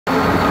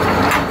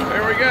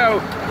go.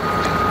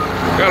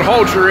 Got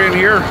Hulcher in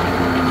here.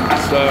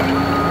 It's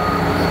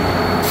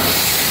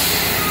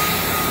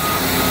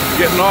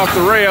getting off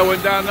the rail,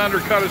 went down and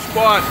undercut a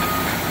spot.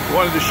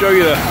 Wanted to show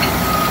you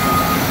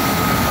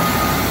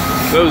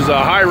those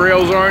high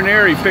rails are in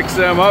there. He picks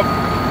them up.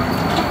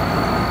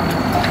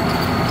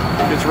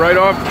 Gets right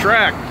off the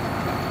track.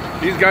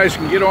 These guys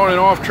can get on and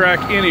off track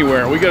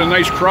anywhere. We got a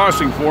nice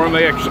crossing for them.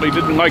 They actually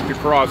didn't like the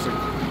crossing.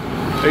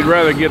 They'd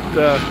rather get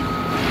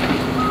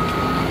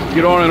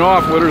on and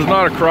off where there's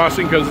not a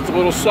crossing because it's a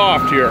little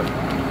soft here.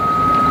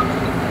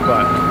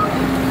 But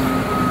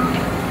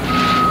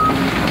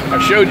I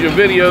showed you a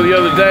video the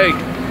other day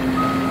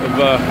of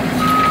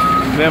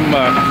them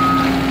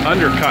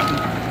undercutting.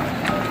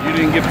 You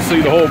didn't get to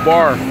see the whole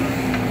bar.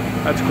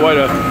 That's quite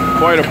a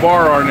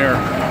bar on there.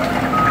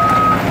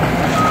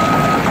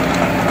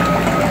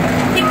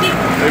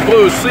 They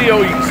blew a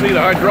seal. You can see the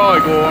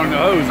hydraulic oil on the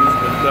hoses,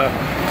 but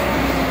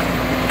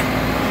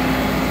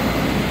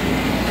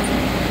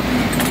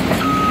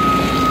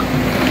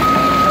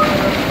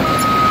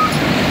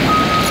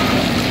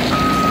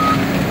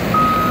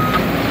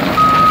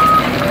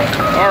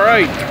all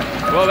right.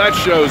 Well, that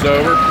show's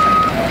over.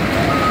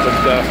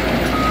 But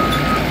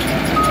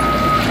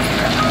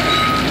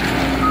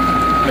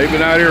they've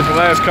been out here for the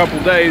last couple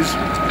days.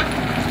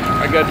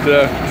 I got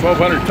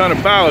 1,200 ton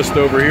of ballast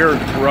over here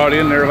brought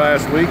in there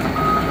last week,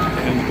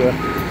 and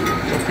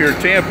up here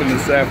tamping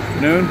this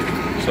afternoon.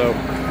 So,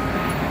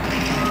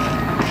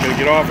 gonna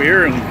get off of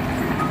here and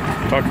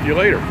talk to you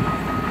later.